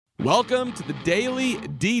Welcome to the Daily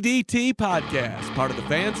DDT Podcast, part of the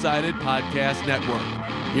Fansided Podcast Network.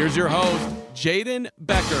 Here's your host, Jaden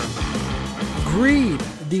Becker. Greed,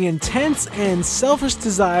 the intense and selfish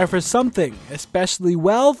desire for something, especially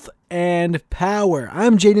wealth and power.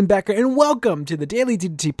 I'm Jaden Becker, and welcome to the Daily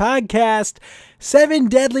DDT Podcast, 7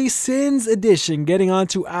 Deadly Sins edition, getting on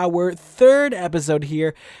to our third episode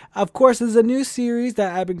here. Of course, this is a new series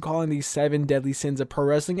that I've been calling the 7 Deadly Sins of Pro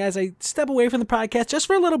Wrestling. As I step away from the podcast just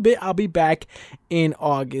for a little bit, I'll be back in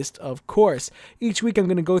August, of course. Each week, I'm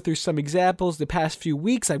going to go through some examples. The past few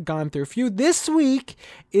weeks, I've gone through a few. This week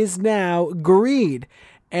is now greed.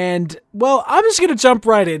 And, well, I'm just going to jump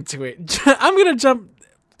right into it. I'm going to jump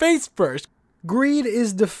face first. Greed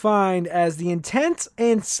is defined as the intense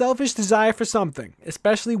and selfish desire for something,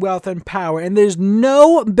 especially wealth and power, and there's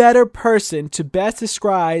no better person to best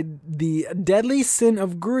describe the deadly sin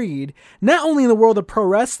of greed, not only in the world of pro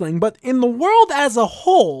wrestling, but in the world as a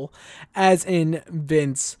whole, as in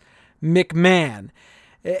Vince McMahon.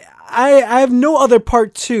 I have no other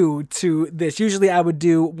part two to this. Usually I would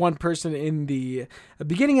do one person in the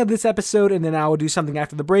beginning of this episode, and then I will do something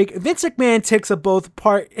after the break. Vince McMahon takes up both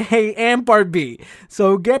part A and part B.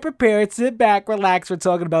 So get prepared, sit back, relax. We're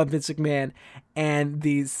talking about Vince McMahon and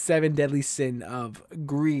the 7 deadly sin of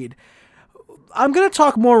greed. I'm going to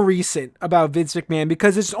talk more recent about Vince McMahon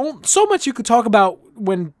because there's so much you could talk about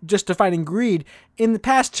when just defining greed. In the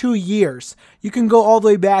past 2 years, you can go all the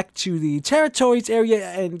way back to the territories area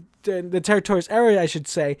and the territories area, I should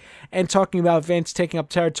say, and talking about Vince taking up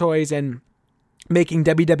territories and making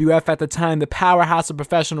WWF at the time the powerhouse of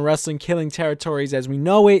professional wrestling, killing territories as we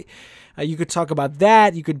know it. You could talk about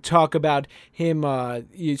that. You could talk about him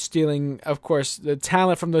stealing, of course, the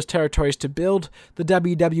talent from those territories to build the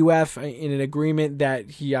WWF in an agreement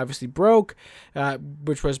that he obviously broke,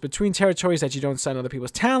 which was between territories that you don't sign other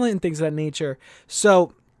people's talent and things of that nature.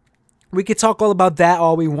 So we could talk all about that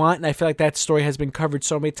all we want, and I feel like that story has been covered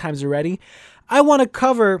so many times already. I want to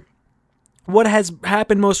cover what has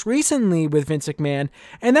happened most recently with Vince McMahon,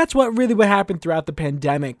 and that's what happened throughout the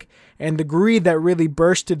pandemic and the greed that really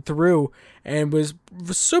bursted through and was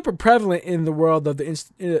super prevalent in the world of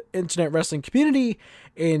the internet wrestling community,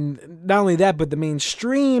 in not only that, but the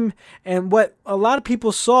mainstream, and what a lot of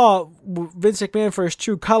people saw Vince McMahon for his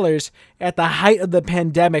true colors at the height of the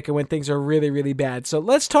pandemic and when things are really, really bad. So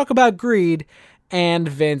let's talk about greed and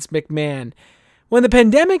Vince McMahon. When the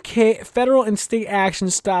pandemic hit, federal and state action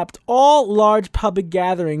stopped all large public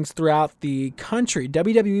gatherings throughout the country.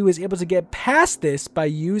 WWE was able to get past this by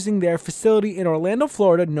using their facility in Orlando,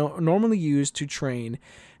 Florida, normally used to train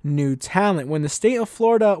new talent. When the state of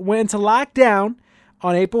Florida went into lockdown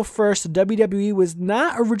on April 1st, the WWE was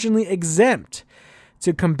not originally exempt.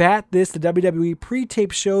 To combat this, the WWE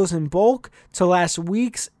pre-taped shows in bulk to last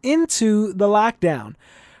weeks into the lockdown.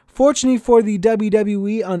 Fortunately for the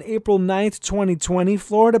WWE, on April 9th, 2020,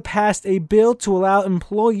 Florida passed a bill to allow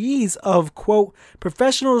employees of, quote,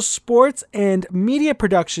 professional sports and media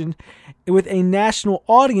production with a national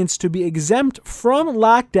audience to be exempt from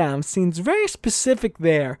lockdown. Seems very specific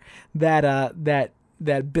there,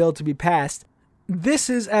 that bill to be passed. This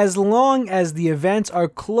is as long as the events are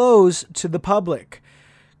closed to the public.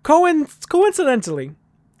 Coincidentally,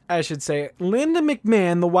 I should say, Linda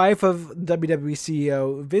McMahon, the wife of WWE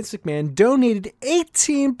CEO Vince McMahon, donated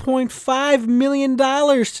 $18.5 million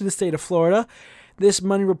to the state of Florida. This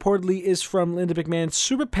money reportedly is from Linda McMahon's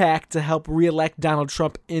super PAC to help re-elect Donald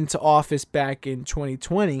Trump into office back in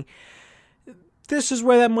 2020. This is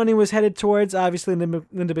where that money was headed towards. Obviously, Linda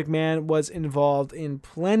McMahon was involved in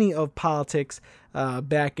plenty of politics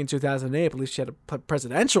back in 2008. I believe she had a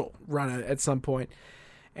presidential run at some point.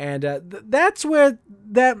 And that's where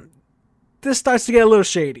this starts to get a little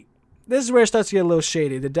shady. This is where it starts to get a little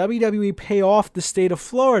shady. The WWE pay off the state of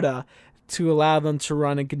Florida to allow them to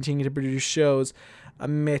run and continue to produce shows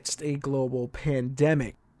amidst a global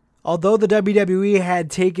pandemic. Although the WWE had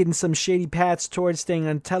taken some shady paths towards staying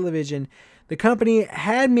on television, the company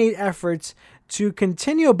had made efforts to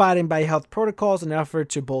continue abiding by health protocols, an effort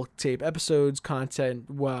to bulk tape episodes, content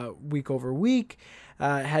week over week,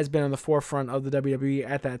 has been on the forefront of the WWE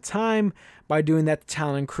at that time. By doing that, the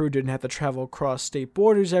talent and crew didn't have to travel across state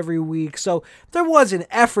borders every week. So there was an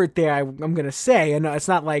effort there, I'm going to say. And it's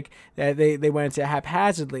not like they went into it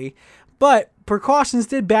haphazardly. But precautions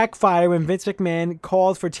did backfire when Vince McMahon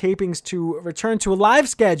called for tapings to return to a live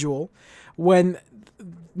schedule when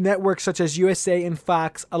networks such as USA and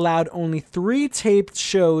Fox allowed only 3 taped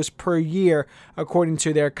shows per year according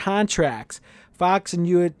to their contracts. Fox and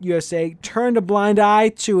USA turned a blind eye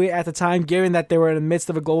to it at the time, given that they were in the midst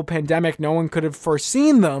of a global pandemic. No one could have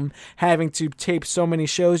foreseen them having to tape so many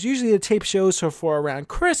shows. Usually they tape shows for around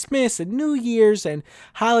Christmas and New Year's and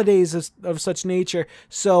holidays of such nature.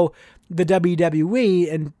 So the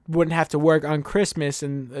WWE and wouldn't have to work on Christmas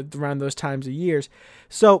and around those times of years.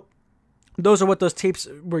 So those are what those tapes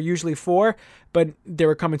were usually for, but they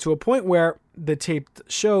were coming to a point where the taped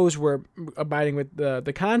shows were abiding with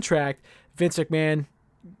the contract. Vince McMahon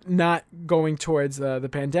not going towards the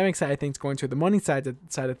pandemic side of things, going to the money side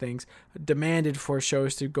of things, demanded for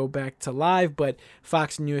shows to go back to live, but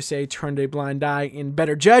Fox and USA turned a blind eye in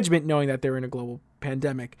better judgment, knowing that they were in a global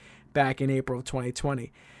pandemic back in April of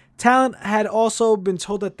 2020. Talent had also been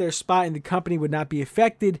told that their spot in the company would not be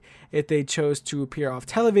affected if they chose to appear off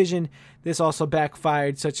television. This also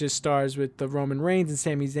backfired, such as stars with the Roman Reigns and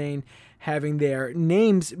Sami Zayn having their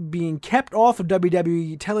names being kept off of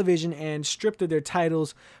WWE television and stripped of their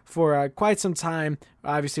titles for quite some time.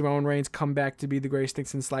 Obviously, Roman Reigns come back to be the greatest thing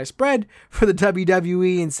since sliced bread for the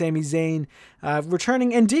WWE, and Sami Zayn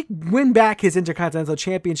returning and did win back his Intercontinental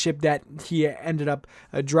Championship that he ended up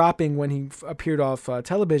dropping when he appeared off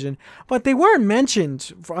television. But they weren't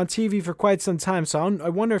mentioned on TV for quite some time, so I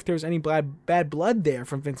wonder if there was any bad blood there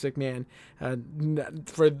from Vince McMahon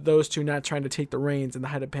for those two not trying to take the reins in the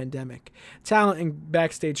height of pandemic. Talent and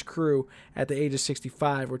backstage crew at the age of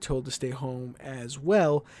 65 were told to stay home as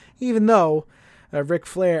well, even though Ric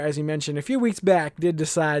Flair, as he mentioned a few weeks back, did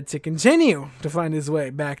decide to continue to find his way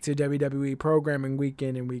back to WWE programming week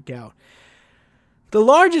in and week out. The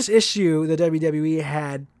largest issue the WWE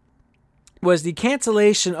had was the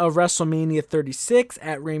cancellation of WrestleMania 36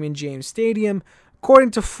 at Raymond James Stadium.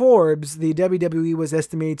 According to Forbes, the WWE was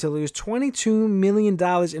estimated to lose $22 million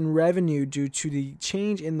in revenue due to the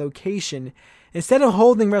change in location. Instead of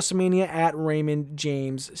holding WrestleMania at Raymond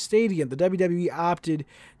James Stadium, the WWE opted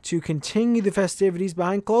to continue the festivities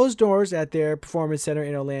behind closed doors at their Performance Center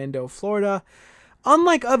in Orlando, Florida.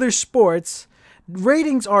 Unlike other sports,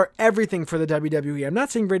 ratings are everything for the WWE. I'm not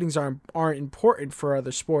saying ratings aren't important for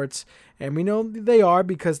other sports, and we know they are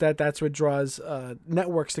because that's what draws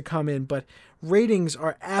networks to come in, but ratings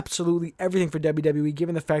are absolutely everything for WWE,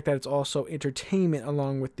 given the fact that it's also entertainment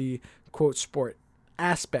along with the, quote, sport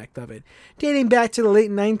aspect of it. Dating back to the late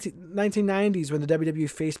 1990s when the WWE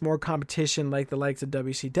faced more competition like the likes of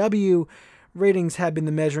WCW, ratings have been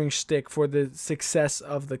the measuring stick for the success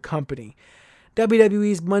of the company.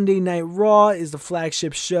 WWE's Monday Night Raw is the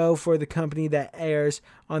flagship show for the company that airs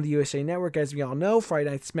on the USA Network, as we all know. Friday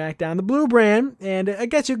Night SmackDown, the Blue brand, and I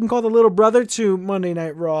guess you can call the little brother to Monday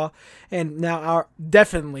Night Raw, and now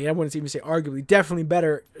definitely, I wouldn't even say arguably, definitely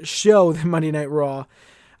better show than Monday Night Raw.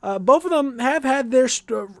 Both of them have had their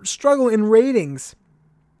struggle in ratings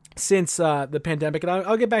since the pandemic, and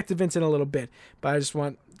I'll get back to Vince in a little bit, but I just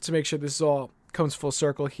want to make sure this all comes full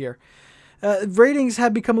circle here. Ratings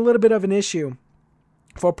have become a little bit of an issue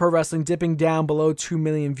for pro wrestling, dipping down below 2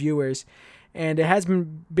 million viewers, and it has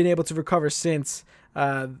been able to recover since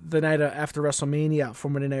the night after WrestleMania for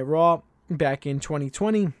Monday Night Raw back in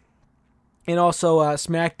 2020, and also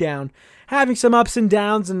SmackDown having some ups and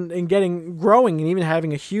downs and growing and even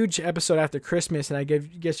having a huge episode after Christmas, and I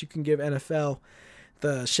guess you can give NFL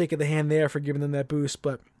the shake of the hand there for giving them that boost,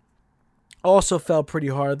 but also fell pretty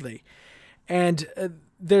hardly. And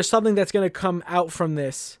there's something that's going to come out from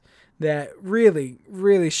this that really,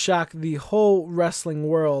 really shocked the whole wrestling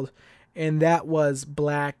world, and that was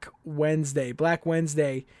Black Wednesday. Black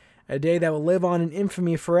Wednesday, a day that will live on in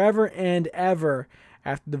infamy forever and ever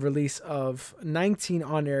after the release of 19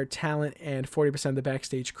 on-air talent and 40% of the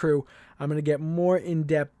backstage crew. I'm going to get more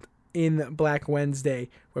in-depth in Black Wednesday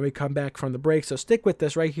when we come back from the break, so stick with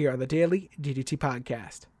us right here on the Daily DDT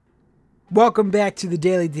Podcast. Welcome back to the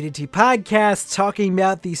Daily DDT Podcast, talking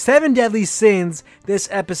about the 7 deadly sins. This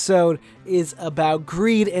episode is about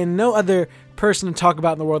greed, and no other person to talk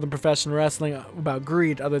about in the world of professional wrestling about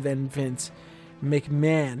greed other than Vince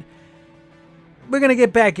McMahon. We're going to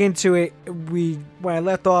get back into it. When I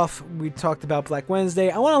left off, we talked about Black Wednesday.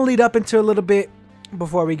 I want to lead up into a little bit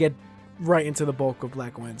before we get right into the bulk of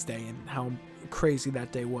Black Wednesday and how crazy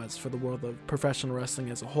that day was for the world of professional wrestling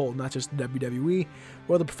as a whole, not just the WWE,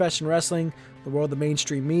 world of professional wrestling, the world of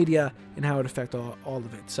mainstream media, and how it affected all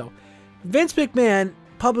of it. So Vince McMahon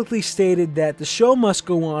publicly stated that the show must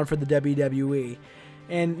go on for the WWE,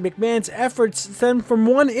 and McMahon's efforts stemmed from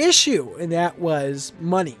one issue, and that was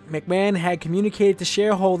money. McMahon had communicated to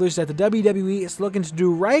shareholders that the WWE is looking to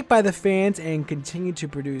do right by the fans and continue to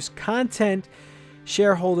produce content.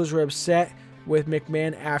 Shareholders were upset with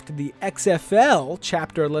McMahon after the XFL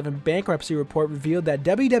Chapter 11 bankruptcy report revealed that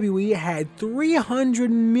WWE had $300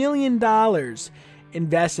 million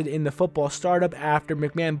invested in the football startup after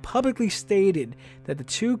McMahon publicly stated that the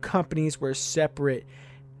two companies were separate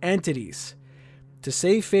entities. To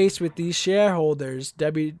save face with these shareholders,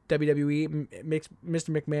 WWE, Mr.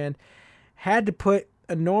 McMahon, had to put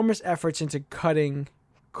enormous efforts into cutting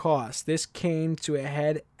costs. This came to a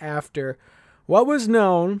head after what was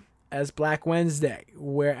known as Black Wednesday,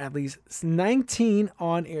 where at least 19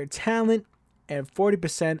 on-air talent and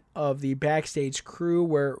 40% of the backstage crew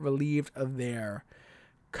were relieved of their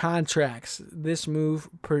contracts. This move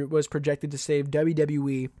was projected to save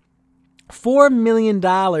WWE $4 million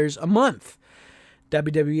a month.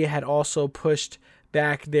 WWE had also pushed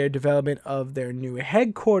back their development of their new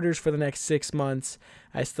headquarters for the next 6 months.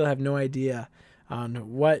 I still have no idea on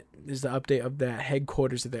what is the update of that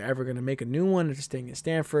headquarters, if they're ever going to make a new one or just staying in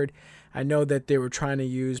Stamford. I know that they were trying to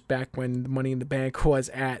use, back when the Money in the Bank was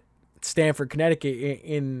at Stamford, Connecticut,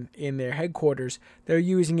 in their headquarters, they're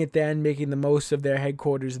using it then, making the most of their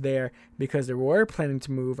headquarters there, because they were planning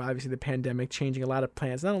to move. Obviously, the pandemic changing a lot of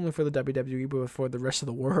plans, not only for the WWE, but for the rest of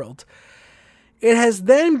the world. It has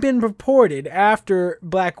then been reported after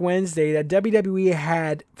Black Wednesday that WWE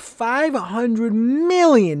had $500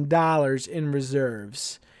 million in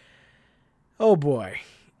reserves. Oh boy.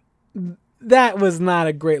 That was not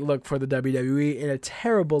a great look for the WWE and a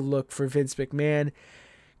terrible look for Vince McMahon.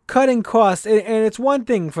 Cutting costs, and it's one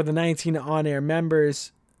thing for the 19 on-air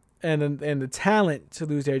members and the talent to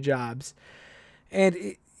lose their jobs.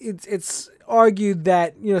 And it's argued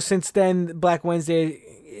that, since then, Black Wednesday,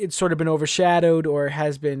 it's sort of been overshadowed or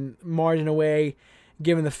has been margined away,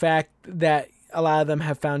 given the fact that a lot of them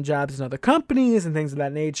have found jobs in other companies and things of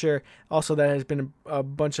that nature. Also, there has been a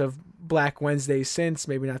bunch of Black Wednesdays since,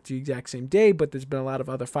 maybe not the exact same day, but there's been a lot of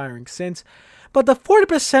other firings since. But the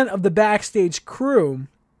 40% of the backstage crew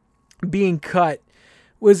being cut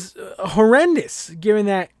was horrendous, given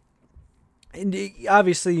that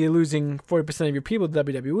obviously you're losing 40% of your people to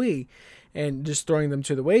WWE and just throwing them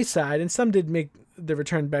to the wayside. And some did make the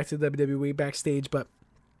return back to WWE backstage, but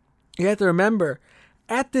you have to remember,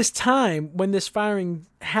 at this time when this firing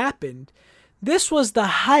happened, this was the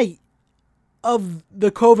height of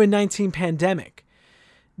the COVID-19 pandemic.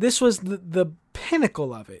 This was the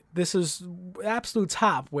pinnacle of it. This is absolute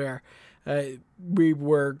top, where we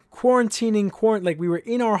were quarantining, like we were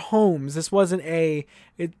in our homes. This wasn't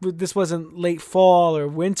this wasn't late fall or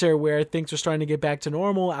winter where things were starting to get back to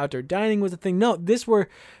normal. Outdoor dining was a thing. No,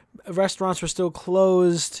 restaurants were still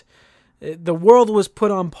closed. The world was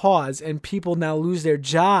put on pause, and people now lose their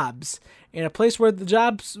jobs in a place where the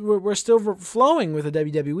jobs were still flowing with the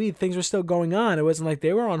WWE. Things were still going on. It wasn't like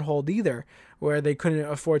they were on hold either, where they couldn't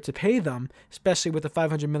afford to pay them, especially with the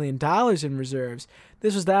 $500 million in reserves.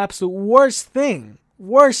 This was the absolute worst thing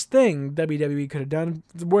WWE could have done,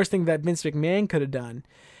 the worst thing that Vince McMahon could have done,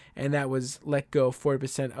 and that was let go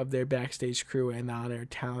 40% of their backstage crew and on-air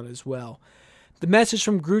talent as well. The message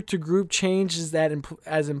from group to group changed is that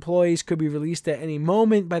as employees could be released at any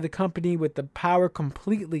moment by the company, with the power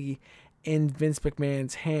completely in Vince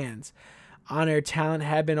McMahon's hands. On-air talent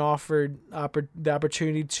had been offered the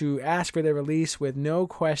opportunity to ask for their release with no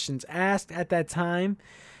questions asked at that time.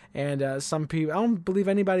 And some people, I don't believe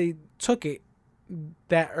anybody took it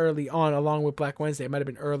that early on, along with Black Wednesday. It might have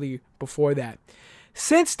been early before that.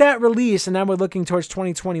 Since that release, and now we're looking towards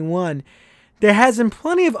 2021, there has been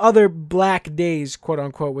plenty of other black days, quote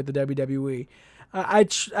unquote, with the WWE. I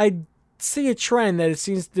see a trend that it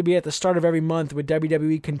seems to be at the start of every month, with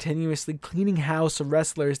WWE continuously cleaning house of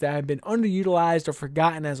wrestlers that have been underutilized or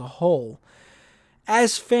forgotten as a whole.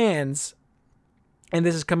 As fans, and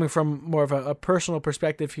this is coming from more of a personal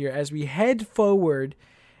perspective here, as we head forward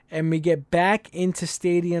and we get back into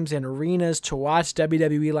stadiums and arenas to watch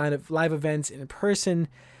WWE live events in person,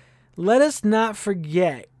 let us not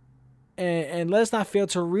forget and let us not fail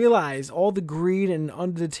to realize all the greed and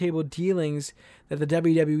under-the-table dealings that the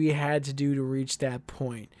WWE had to do to reach that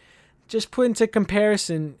point. Just put into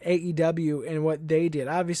comparison AEW and what they did.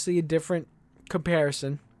 Obviously a different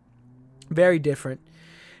comparison. Very different.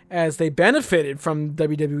 As they benefited from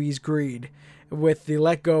WWE's greed with the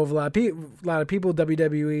let go of a lot of people.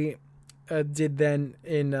 WWE did then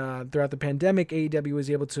throughout the pandemic. AEW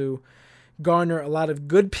was able to garner a lot of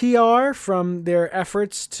good PR from their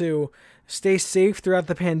efforts to stay safe throughout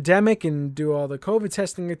the pandemic and do all the COVID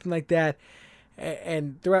testing and everything like that.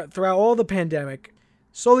 And throughout all the pandemic,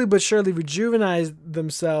 slowly but surely rejuvenized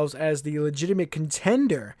themselves as the legitimate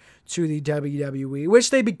contender to the WWE, which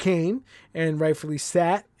they became and rightfully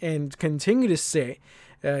sat and continue to sit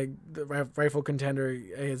the rightful contender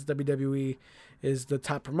is WWE is the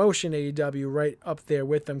top promotion, AEW right up there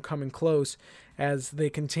with them, coming close as they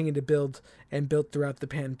continue to build and built throughout the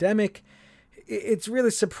pandemic. It's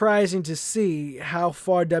really surprising to see how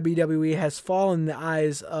far WWE has fallen in the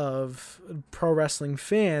eyes of pro wrestling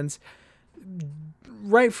fans.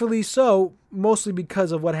 Rightfully so, mostly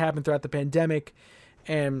because of what happened throughout the pandemic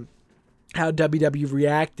and how WWE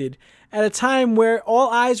reacted at a time where all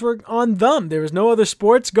eyes were on them. There was no other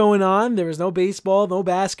sports going on. There was no baseball, no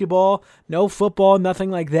basketball, no football, nothing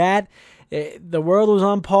like that. The world was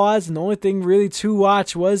on pause, and the only thing really to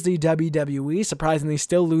watch was the WWE, surprisingly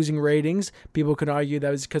still losing ratings. People could argue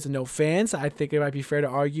that was because of no fans. I think it might be fair to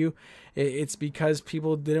argue it's because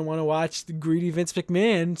people didn't want to watch the greedy Vince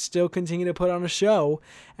McMahon still continue to put on a show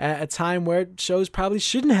at a time where shows probably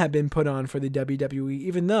shouldn't have been put on for the WWE,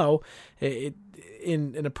 even though,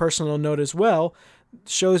 in a personal note as well,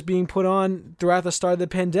 shows being put on throughout the start of the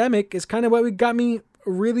pandemic is kind of what got me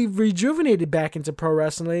really rejuvenated back into pro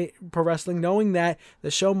wrestling, knowing that the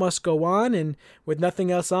show must go on, and with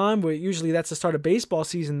nothing else on, but usually that's the start of baseball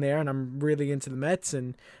season there, and I'm really into the Mets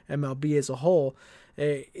and MLB as a whole.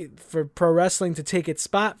 For pro wrestling to take its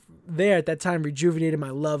spot there at that time rejuvenated my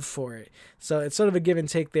love for it. So it's sort of a give and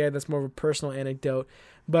take there. That's more of a personal anecdote,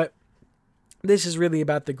 but this is really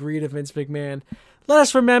about the greed of Vince McMahon. Let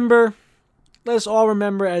us all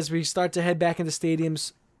remember as we start to head back into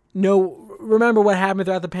stadiums. Remember what happened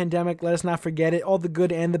throughout the pandemic. Let us not forget it. All the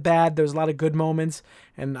good and the bad. There was a lot of good moments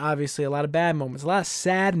and obviously a lot of bad moments. A lot of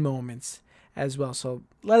sad moments as well. So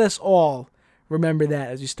let us all remember that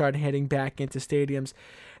as we start heading back into stadiums.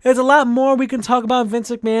 There's a lot more we can talk about Vince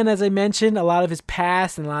McMahon, as I mentioned. A lot of his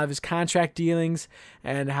past and a lot of his contract dealings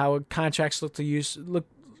and how contracts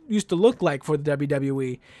used to look like for the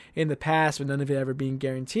WWE in the past, with none of it ever being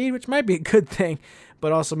guaranteed, which might be a good thing,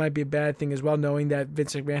 but also might be a bad thing as well, knowing that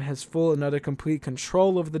Vince McMahon has full and utter complete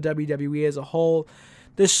control of the WWE as a whole.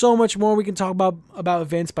 There's so much more we can talk about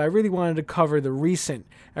Vince, but I really wanted to cover the recent.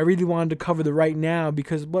 I really wanted to cover the right now,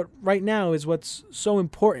 because what right now is what's so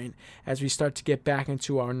important as we start to get back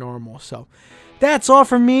into our normal. So that's all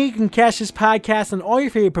from me. You can catch this podcast on all your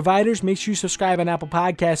favorite providers. Make sure you subscribe on Apple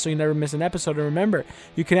Podcasts so you never miss an episode. And remember,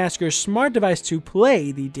 you can ask your smart device to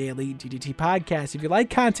play the Daily DDT Podcast. If you like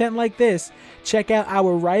content like this, check out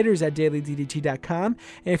our writers at dailyddt.com.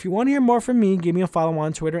 And if you want to hear more from me, give me a follow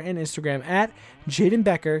on Twitter and Instagram at Jaden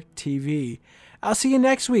Becker TV. I'll see you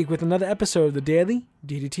next week with another episode of the Daily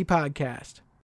DDT Podcast.